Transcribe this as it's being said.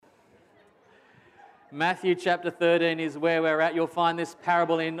Matthew chapter 13 is where we're at. You'll find this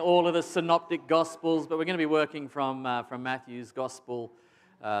parable in all of the synoptic gospels, but we're going to be working from Matthew's gospel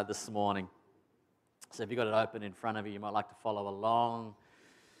this morning. So if you've got it open in front of you, you might like to follow along.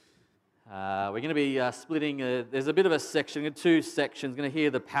 We're going to be splitting, there's a bit of a section, two sections. We're going to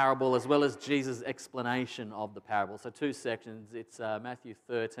hear the parable as well as Jesus' explanation of the parable. So two sections. It's Matthew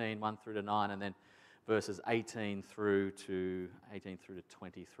 13, 1 through to 9, and then verses 18 through to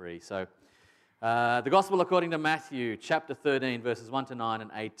 23. So the Gospel according to Matthew, chapter 13, verses 1 to 9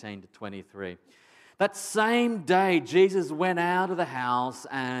 and 18 to 23. That same day, Jesus went out of the house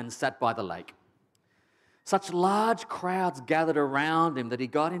and sat by the lake. Such large crowds gathered around him that he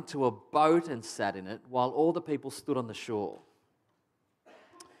got into a boat and sat in it, while all the people stood on the shore.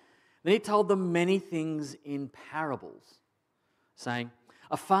 Then he told them many things in parables, saying,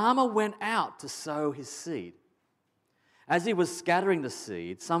 "A farmer went out to sow his seed. As he was scattering the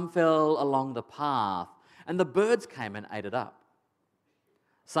seed, some fell along the path, and the birds came and ate it up.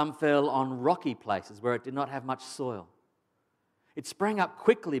 Some fell on rocky places where it did not have much soil. It sprang up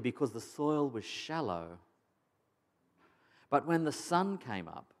quickly because the soil was shallow. But when the sun came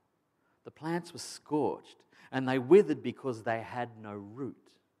up, the plants were scorched, and they withered because they had no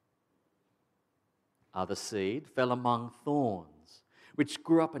root. Other seed fell among thorns, which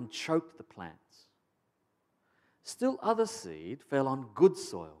grew up and choked the plants. Still other seed fell on good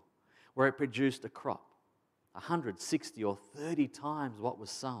soil, where it produced a crop, 160 or 30 times what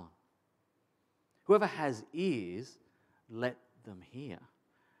was sown. Whoever has ears, let them hear."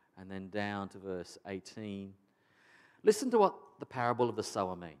 And then down to verse 18. Listen to what the parable of the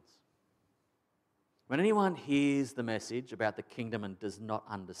sower means. When anyone hears the message about the kingdom and does not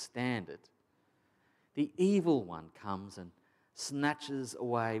understand it, the evil one comes and snatches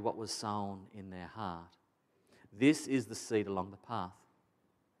away what was sown in their heart. This is the seed along the path.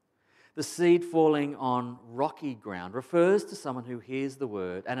 The seed falling on rocky ground refers to someone who hears the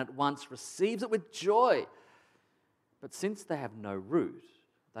word and at once receives it with joy. But since they have no root,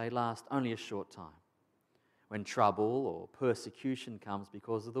 they last only a short time. When trouble or persecution comes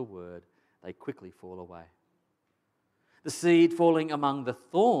because of the word, they quickly fall away. The seed falling among the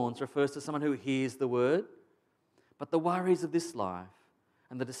thorns refers to someone who hears the word, but the worries of this life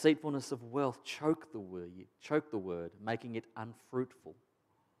and the deceitfulness of wealth choke the word, making it unfruitful.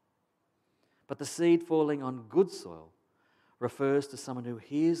 But the seed falling on good soil refers to someone who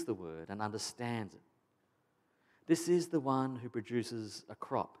hears the word and understands it. This is the one who produces a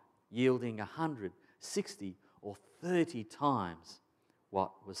crop yielding 160 or 30 times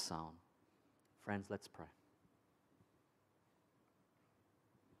what was sown. Friends, let's pray.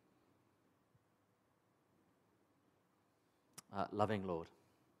 Loving Lord,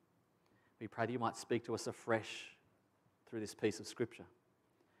 we pray that you might speak to us afresh through this piece of Scripture.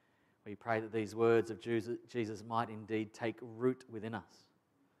 We pray that these words of Jesus might indeed take root within us.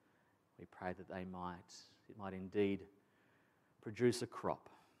 We pray that it might indeed produce a crop,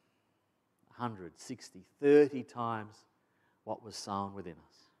 160, 30 times what was sown within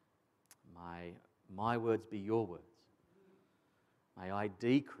us. May my words be your words. May I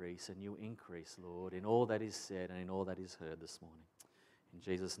decrease and you increase, Lord, in all that is said and in all that is heard this morning. In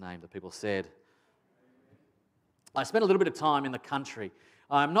Jesus' name, the people said. I spent a little bit of time in the country.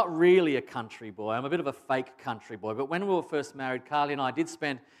 I'm not really a country boy. I'm a bit of a fake country boy. But when we were first married, Carly and I did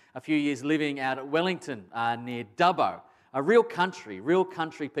spend a few years living out at Wellington near Dubbo. A real country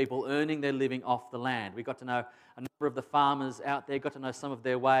people earning their living off the land. We got to know a number of the farmers out there, got to know some of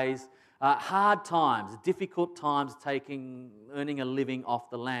their ways. Hard times, difficult times earning a living off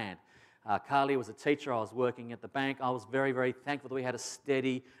the land. Carly was a teacher. I was working at the bank. I was very, very thankful that we had a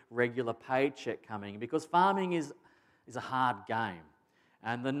steady, regular paycheck coming because farming is a hard game.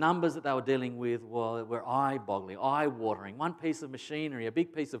 And the numbers that they were dealing with were eye-boggling, eye-watering. One piece of machinery, a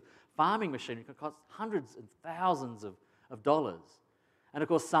big piece of farming machinery, could cost hundreds and thousands of dollars. And of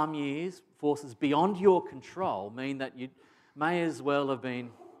course, some years, forces beyond your control mean that you may as well have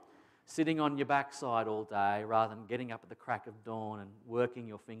been sitting on your backside all day rather than getting up at the crack of dawn and working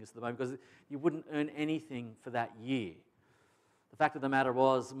your fingers to the bone because you wouldn't earn anything for that year. The fact of the matter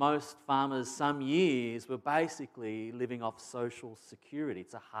was most farmers some years were basically living off social security.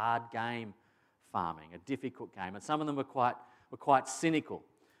 It's a hard game, farming, a difficult game, and some of them were quite cynical.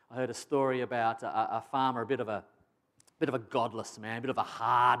 I heard a story about a farmer, a bit of a godless man, a bit of a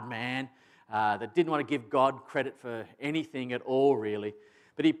hard man that didn't want to give God credit for anything at all, really.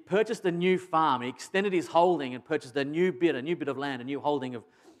 But he purchased a new farm. He extended his holding and purchased a new bit of land, a new holding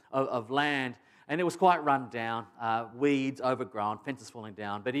of land. And it was quite run down, weeds overgrown, fences falling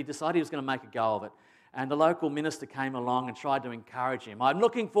down. But he decided he was going to make a go of it. And the local minister came along and tried to encourage him. I'm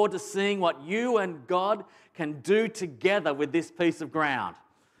looking forward to seeing what you and God can do together with this piece of ground.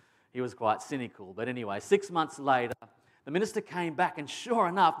 He was quite cynical. But anyway, 6 months later, the minister came back, and sure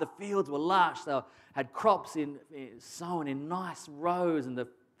enough, the fields were lush. They had crops sown in nice rows, and the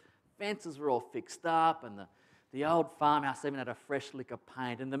fences were all fixed up, and the old farmhouse even had a fresh lick of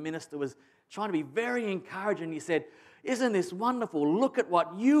paint. And the minister was trying to be very encouraging. He said, "Isn't this wonderful? Look at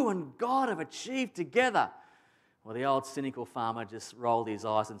what you and God have achieved together." Well, the old cynical farmer just rolled his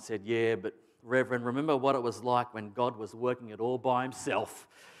eyes and said, "Yeah, but Reverend, remember what it was like when God was working it all by himself."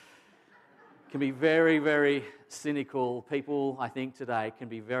 Can be very, very cynical. People, I think, today can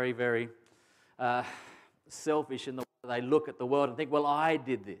be very, very selfish in the way they look at the world and think, well, I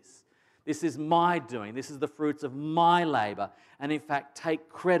did this. This is my doing. This is the fruits of my labour. And in fact, take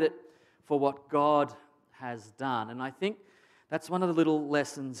credit for what God has done. And I think that's one of the little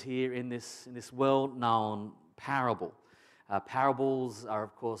lessons here in this well-known parable. Parables are,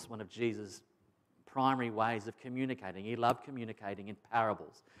 of course, one of Jesus' primary ways of communicating. He loved communicating in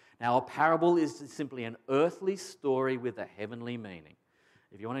parables. Now, a parable is simply an earthly story with a heavenly meaning.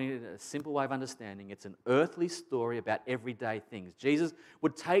 If you want a simple way of understanding, it's an earthly story about everyday things. Jesus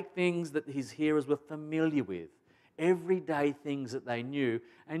would take things that his hearers were familiar with, everyday things that they knew,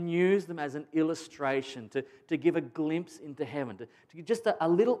 and use them as an illustration to give a glimpse into heaven, to give just a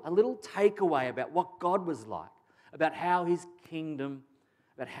little takeaway about what God was like, about how his kingdom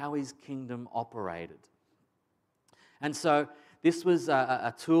operated. And so this was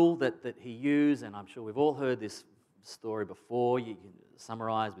a tool that he used, and I'm sure we've all heard this story before. You can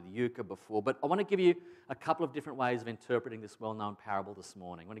summarize with Yucca before, but I want to give you a couple of different ways of interpreting this well-known parable this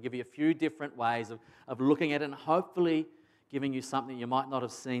morning. I want to give you a few different ways of looking at it, and hopefully giving you something you might not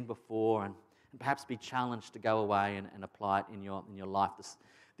have seen before, and perhaps be challenged to go away and apply it in your life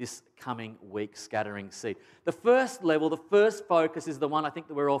this coming week, scattering seed. The first level, the first focus is the one I think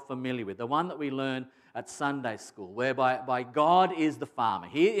that we're all familiar with, the one that we learn at Sunday school, whereby God is the farmer.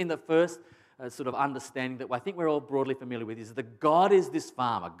 Here in the first sort of understanding that I think we're all broadly familiar with is that God is this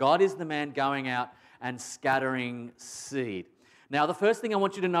farmer. God is the man going out and scattering seed. Now, the first thing I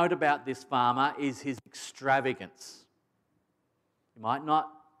want you to note about this farmer is his extravagance. You might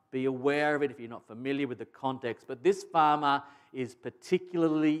not be aware of it if you're not familiar with the context, but this farmer is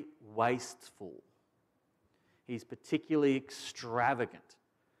particularly wasteful. He's particularly extravagant.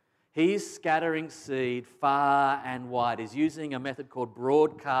 He's scattering seed far and wide. He's using a method called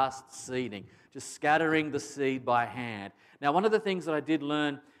broadcast seeding, just scattering the seed by hand. Now, one of the things that I did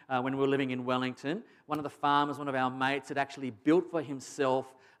learn when we were living in Wellington, one of the farmers, one of our mates, had actually built for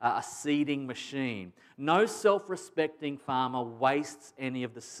himself a seeding machine. No self-respecting farmer wastes any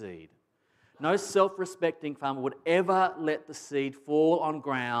of the seed. No self-respecting farmer would ever let the seed fall on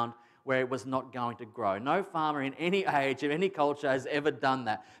ground where it was not going to grow. No farmer in any age, of any culture, has ever done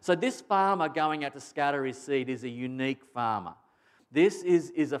that. So this farmer going out to scatter his seed is a unique farmer. This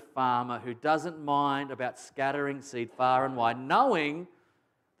is a farmer who doesn't mind about scattering seed far and wide, knowing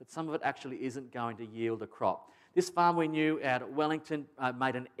that some of it actually isn't going to yield a crop. This farm we knew out at Wellington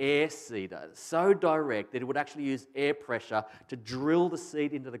made an air seeder, so direct that it would actually use air pressure to drill the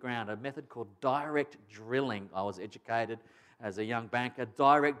seed into the ground, a method called direct drilling. I was educated as a young banker.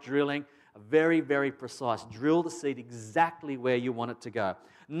 Direct drilling, very, very precise. Drill the seed exactly where you want it to go.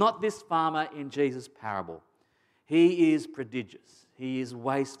 Not this farmer in Jesus' parable. He is prodigious. He is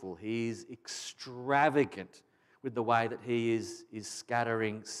wasteful. He is extravagant with the way that he is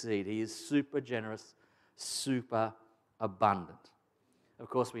scattering seed. He is super generous, super abundant.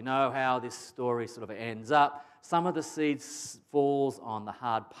 Of course, we know how this story sort of ends up. Some of the seed falls on the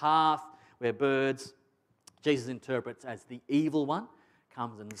hard path where birds, Jesus interprets as the evil one,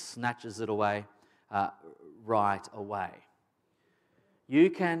 comes and snatches it away right away. You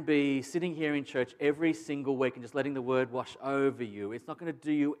can be sitting here in church every single week and just letting the word wash over you. It's not going to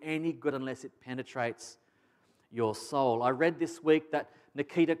do you any good unless it penetrates your soul. I read this week that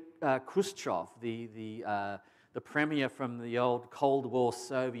Nikita Khrushchev, the premier from the old Cold War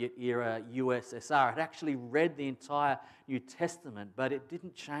Soviet era USSR, had actually read the entire New Testament, but it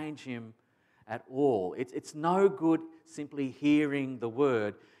didn't change him at all. It's no good simply hearing the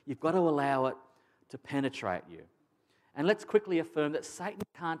word. You've got to allow it to penetrate you. And let's quickly affirm that Satan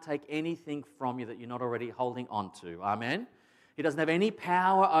can't take anything from you that you're not already holding on to. Amen? He doesn't have any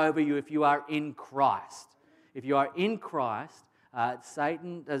power over you if you are in Christ. If you are in Christ,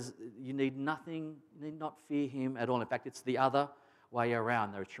 Satan you need nothing, you need not fear him at all. In fact, it's the other way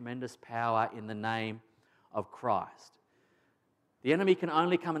around. There is tremendous power in the name of Christ. The enemy can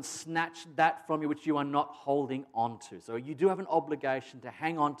only come and snatch that from you which you are not holding on to. So you do have an obligation to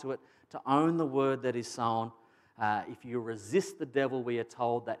hang on to it, to own the word that is sown. If you resist the devil, we are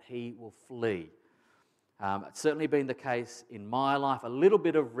told that he will flee. It's certainly been the case in my life. A little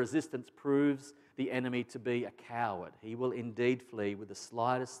bit of resistance proves the enemy to be a coward. He will indeed flee with the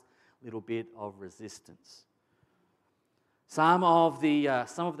slightest little bit of resistance. Some of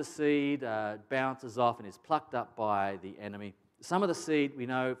the seed bounces off and is plucked up by the enemy. Some of the seed we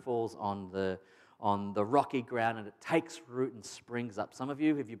know falls on the rocky ground and it takes root and springs up. Some of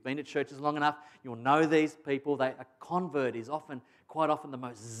you, if you've been to churches long enough, you'll know these people. A convert is quite often the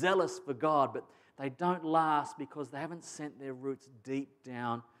most zealous for God, but they don't last because they haven't sent their roots deep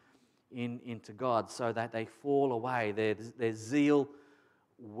down into God, so that they fall away. Their zeal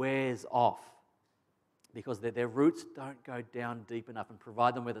wears off because their roots don't go down deep enough and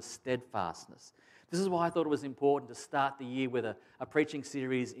provide them with a steadfastness. This is why I thought it was important to start the year with a preaching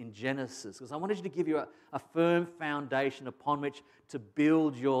series in Genesis, because I wanted to give you a firm foundation upon which to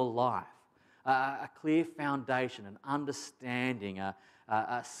build your life, a clear foundation, an understanding, a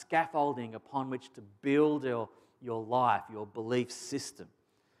scaffolding upon which to build your life, your belief system.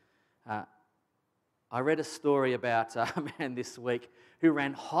 I read a story about a man this week who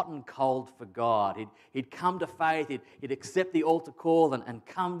ran hot and cold for God. He'd come to faith, he'd accept the altar call and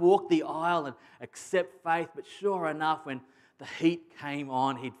come walk the aisle and accept faith, but sure enough, when the heat came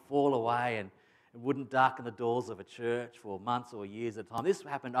on, he'd fall away and wouldn't darken the doors of a church for months or years at a time. This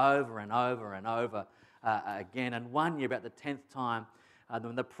happened over and over and over again, and one year, about the 10th time,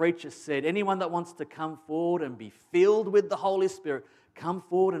 when the preacher said, anyone that wants to come forward and be filled with the Holy Spirit, come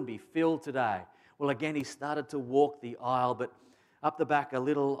forward and be filled today. Well, again, he started to walk the aisle, but up the back, a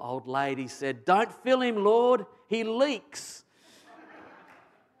little old lady said, don't fill him, Lord, he leaks.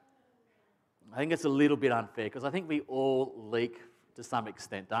 I think it's a little bit unfair because I think we all leak to some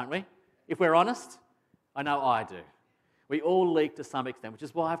extent, don't we? If we're honest, I know I do. We all leak to some extent, which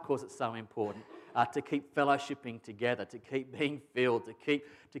is why, of course, it's so important to keep fellowshipping together, to keep being filled,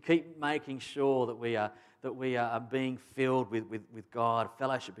 to keep making sure that we are being filled with God,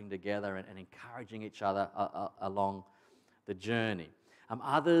 fellowshipping together and encouraging each other along the journey.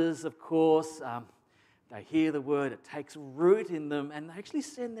 Others, of course, they hear the word, it takes root in them, and they actually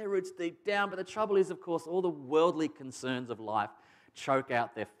send their roots deep down. But the trouble is, of course, all the worldly concerns of life choke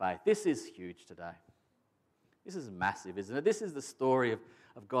out their faith. This is huge today. This is massive, isn't it? This is the story of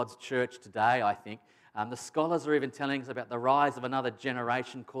God's church today, I think. The scholars are even telling us about the rise of another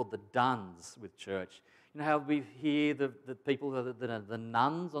generation called the Duns with church. You know how we hear the people that are the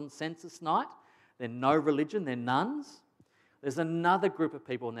nuns on census night? They're no religion, they're nuns. There's another group of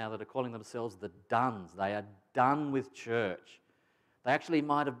people now that are calling themselves the Duns. They are done with church. They actually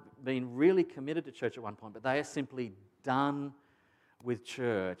might have been really committed to church at one point, but they are simply done with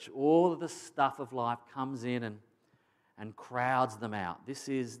church. All of the stuff of life comes in and crowds them out. This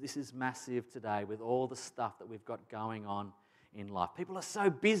is massive today with all the stuff that we've got going on in life. People are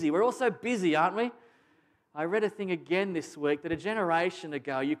so busy. We're all so busy, aren't we? I read a thing again this week that a generation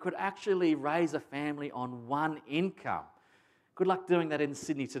ago you could actually raise a family on one income. Good luck doing that in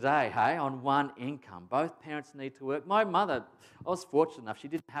Sydney today, hey, on one income. Both parents need to work. My mother, I was fortunate enough, she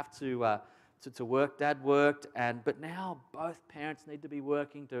didn't have to work. Dad worked, but now both parents need to be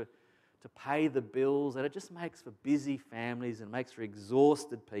working to pay the bills, and it just makes for busy families and makes for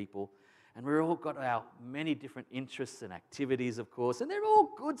exhausted people. And we've all got our many different interests and activities, of course, and they're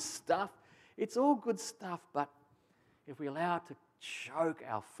all good stuff. It's all good stuff, but if we allow it to choke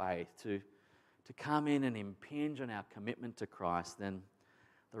our faith, to come in and impinge on our commitment to Christ, then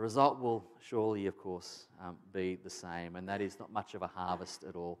the result will surely, of course, be the same, and that is not much of a harvest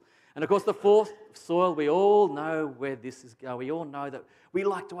at all. And of course, the fourth soil, we all know where this is going. We all know that we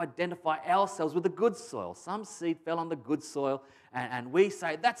like to identify ourselves with the good soil. Some seed fell on the good soil, and we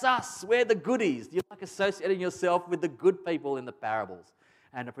say, that's us, we're the goodies. You're like associating yourself with the good people in the parables,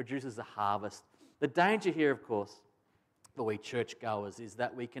 and it produces a harvest. The danger here, of course, for we churchgoers is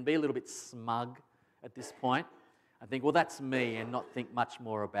that we can be a little bit smug at this point and think, well, that's me, and not think much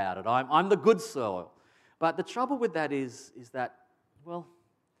more about it. I'm the good soil. But the trouble with that is that, well,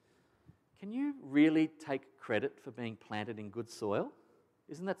 can you really take credit for being planted in good soil?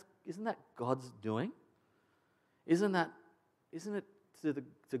 Isn't that God's doing? Isn't it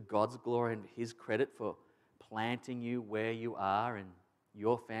to God's glory and His credit for planting you where you are in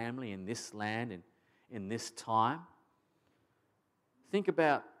your family, in this land, in this time? Think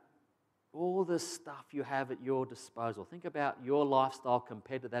about all the stuff you have at your disposal. Think about your lifestyle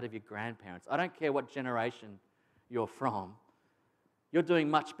compared to that of your grandparents. I don't care what generation you're from. You're doing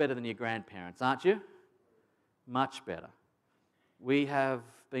much better than your grandparents, aren't you? Much better. We have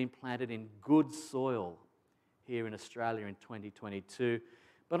been planted in good soil here in Australia in 2022.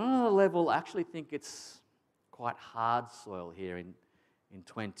 But on another level, I actually think it's quite hard soil here in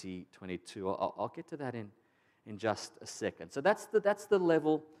 2022. I'll get to that in just a second. So that's the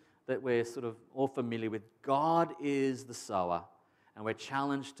level that we're sort of all familiar with. God is the sower, and we're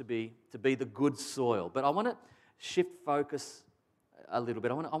challenged to be the good soil. But I want to shift focus a little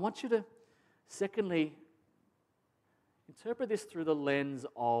bit. I want you to, secondly, interpret this through the lens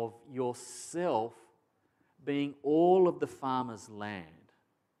of yourself being all of the farmer's land.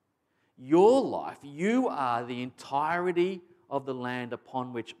 Your life, you are the entirety of the land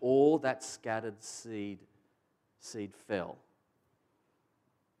upon which all that scattered seed fell.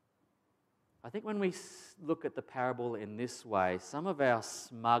 I think when we look at the parable in this way, some of our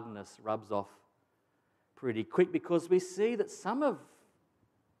smugness rubs off pretty quick, because we see that some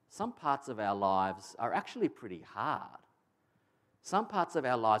parts of our lives are actually pretty hard. Some parts of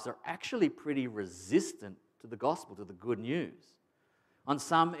our lives are actually pretty resistant to the gospel, to the good news. On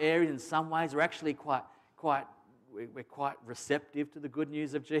some areas, in some ways, we're actually quite receptive to the good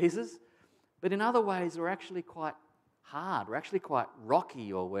news of Jesus. But in other ways, we're actually quite hard. We're actually quite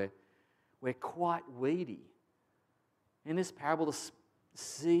rocky, or we're quite weedy. In this parable, the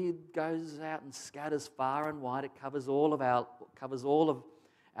seed goes out and scatters far and wide. It covers all of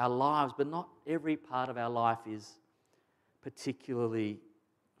our lives, but not every part of our life is particularly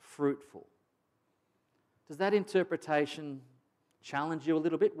fruitful. Does that interpretation challenge you a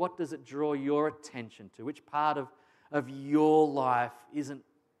little bit? What does it draw your attention to? Which part of your life isn't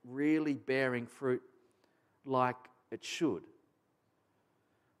really bearing fruit like it should?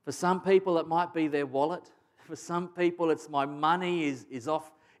 For some people, it might be their wallet. For some people, it's my money is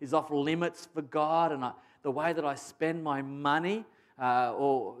off limits for God, and the way that I spend my money,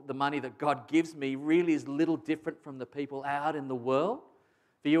 or the money that God gives me, really is little different from the people out in the world.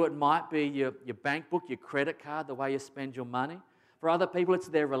 For you, it might be your bank book, your credit card, the way you spend your money. For other people, it's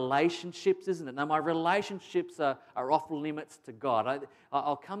their relationships, isn't it? Now, my relationships are off limits to God.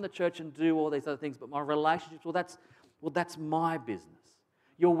 I'll come to church and do all these other things, but my relationships, that's my business.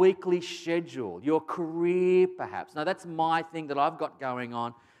 Your weekly schedule, your career, perhaps. Now, that's my thing that I've got going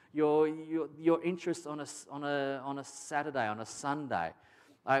on. Your interests on a Saturday, on a Sunday.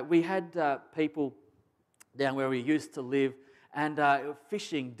 We had people down where we used to live, and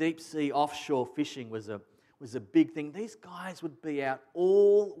fishing, deep sea offshore fishing was a big thing. These guys would be out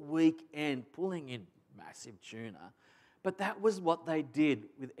all weekend pulling in massive tuna, but that was what they did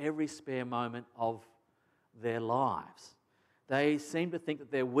with every spare moment of their lives. They seemed to think that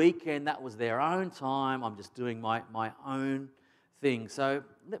their weekend, that was their own time. I'm just doing my own thing. So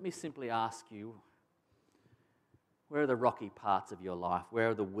let me simply ask you, where are the rocky parts of your life?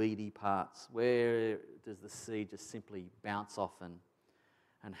 Where are the weedy parts? Where does the seed just simply bounce off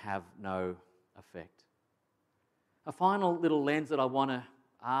and have no effect? A final little lens that I want to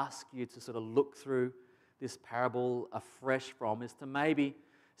ask you to sort of look through this parable afresh from is to maybe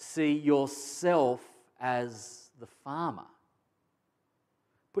see yourself as the farmer.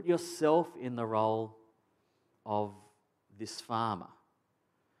 Put yourself in the role of this farmer.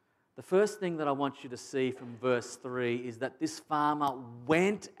 The first thing that I want you to see from verse 3 is that this farmer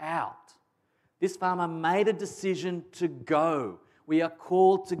went out. This farmer made a decision to go. We are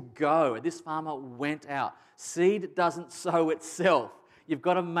called to go. This farmer went out. Seed doesn't sow itself. You've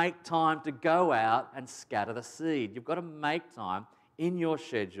got to make time to go out and scatter the seed. You've got to make time in your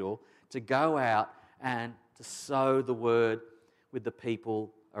schedule to go out and to sow the word with the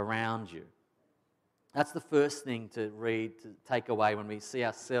people around you. That's the first thing to read, to take away when we see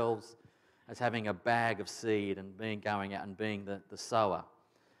ourselves as having a bag of seed and going out and being the sower.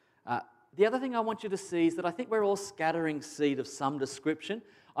 The other thing I want you to see is that I think we're all scattering seed of some description.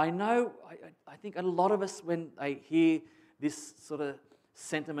 I think a lot of us, when they hear this sort of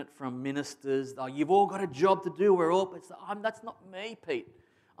sentiment from ministers, oh, you've all got a job to do, that's not me, Pete.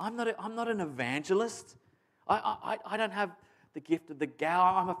 I'm not an evangelist. I don't have the gift of the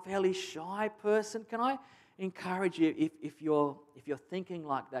gab. I'm a fairly shy person. Can I encourage you, if you're thinking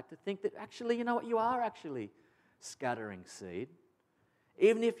like that, to think that actually, you know what, you are actually scattering seed.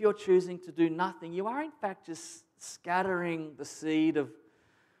 Even if you're choosing to do nothing, you are in fact just scattering the seed of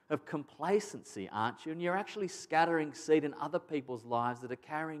complacency, aren't you? And you're actually scattering seed in other people's lives that are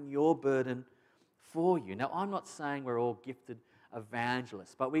carrying your burden for you. Now, I'm not saying we're all gifted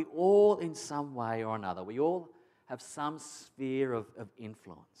evangelists, but we all, in some way or another, we all have some sphere of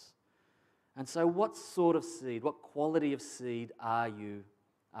influence. And so what sort of seed, what quality of seed are you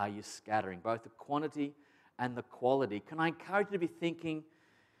scattering? Both the quantity and the quality. Can I encourage you to be thinking,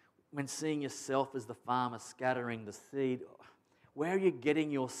 when seeing yourself as the farmer scattering the seed, Where are you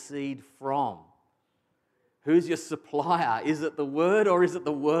getting your seed from? Who's your supplier? Is it the Word or is it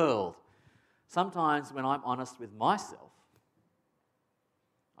the world? Sometimes when I'm honest with myself,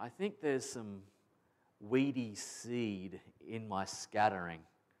 I think there's some weedy seed in my scattering.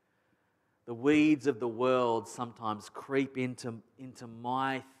 The weeds of the world sometimes creep into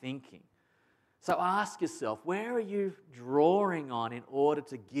my thinking. So ask yourself, where are you drawing on in order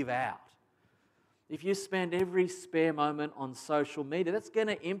to give out? If you spend every spare moment on social media, that's going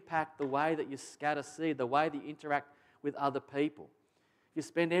to impact the way that you scatter seed, the way that you interact with other people. If you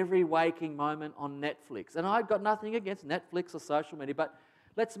spend every waking moment on Netflix, and I've got nothing against Netflix or social media, but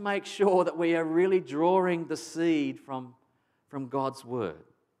let's make sure that we are really drawing the seed from God's Word.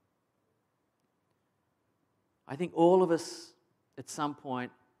 I think all of us at some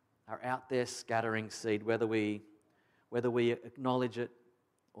point are out there scattering seed, whether we acknowledge it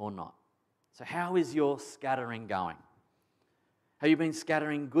or not. So how is your scattering going? Have you been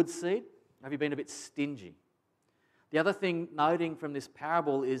scattering good seed? Have you been a bit stingy? The other thing noting from this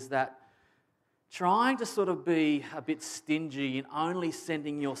parable is that trying to sort of be a bit stingy in only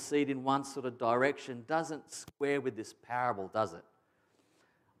sending your seed in one sort of direction doesn't square with this parable, does it?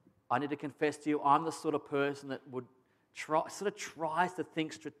 I need to confess to you, I'm the sort of person that would tries to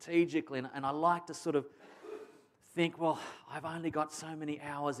think strategically, and I like to sort of think, well, I've only got so many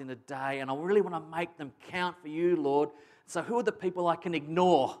hours in a day, and I really want to make them count for you, Lord. So who are the people I can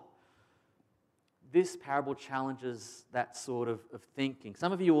ignore? This parable challenges that sort of thinking.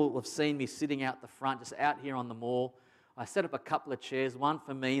 Some of you will have seen me sitting out the front, just out here on the mall. I set up a couple of chairs, one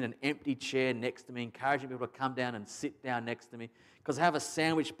for me and an empty chair next to me, encouraging people to come down and sit down next to me, because I have a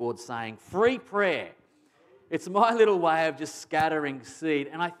sandwich board saying, free prayer. It's my little way of just scattering seed.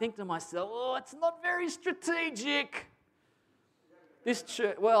 And I think to myself, oh, it's not very strategic. This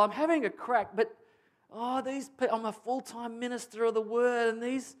church, well, I'm having a crack, but I'm a full-time minister of the Word, and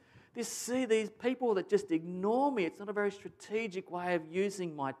these people that just ignore me, it's not a very strategic way of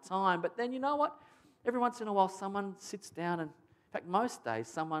using my time. But then you know what? Every once in a while someone sits down, and in fact most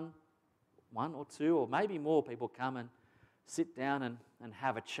days one or two or maybe more people come and sit down and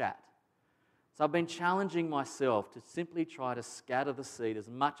have a chat. So I've been challenging myself to simply try to scatter the seed as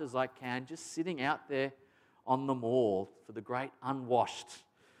much as I can, just sitting out there on the mall for the great unwashed,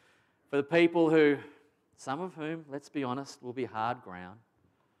 for the people who, some of whom, let's be honest, will be hard ground.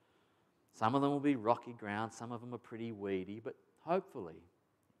 Some of them will be rocky ground, some of them are pretty weedy, but hopefully,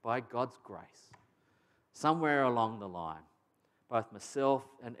 by God's grace, somewhere along the line, both myself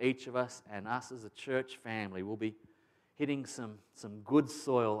and each of us and us as a church family will be hitting some good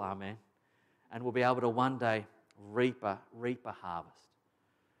soil, amen, and we'll be able to one day reap a harvest.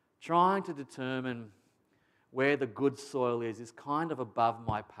 Trying to determine where the good soil is kind of above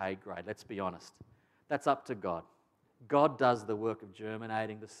my pay grade, let's be honest. That's up to God. God does the work of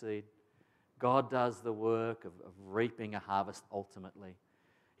germinating the seed. God does the work of reaping a harvest ultimately.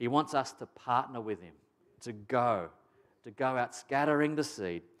 He wants us to partner with Him, to go out scattering the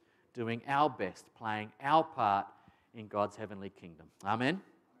seed, doing our best, playing our part in God's heavenly kingdom. Amen?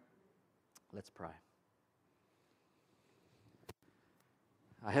 Let's pray.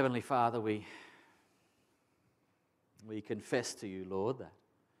 Our Heavenly Father, we confess to you, Lord, that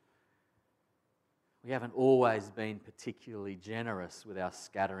we haven't always been particularly generous with our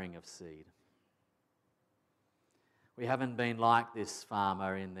scattering of seed. We haven't been like this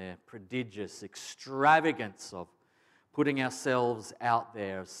farmer in their prodigious extravagance of putting ourselves out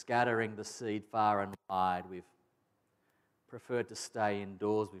there, of scattering the seed far and wide. We've preferred to stay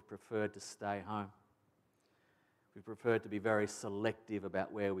indoors. We've preferred to stay home. We've preferred to be very selective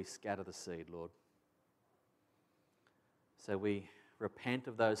about where we scatter the seed, Lord. So we repent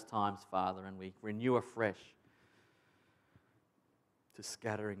of those times, Father, and we renew afresh to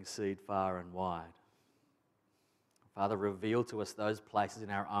scattering seed far and wide. Father, reveal to us those places in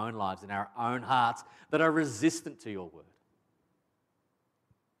our own lives, in our own hearts, that are resistant to your word.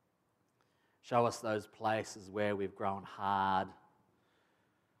 Show us those places where we've grown hard,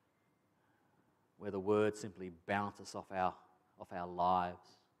 where the word simply bounces off our lives.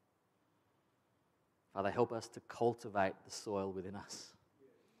 Father, help us to cultivate the soil within us.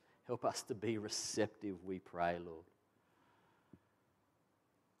 Help us to be receptive, we pray, Lord.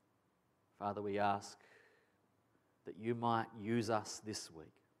 Father, we ask that you might use us this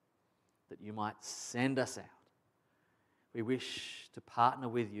week, that you might send us out. We wish to partner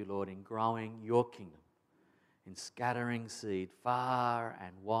with you, Lord, in growing your kingdom, in scattering seed far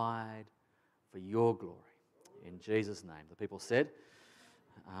and wide for your glory. In Jesus' name. The people said,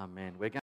 Amen. We're going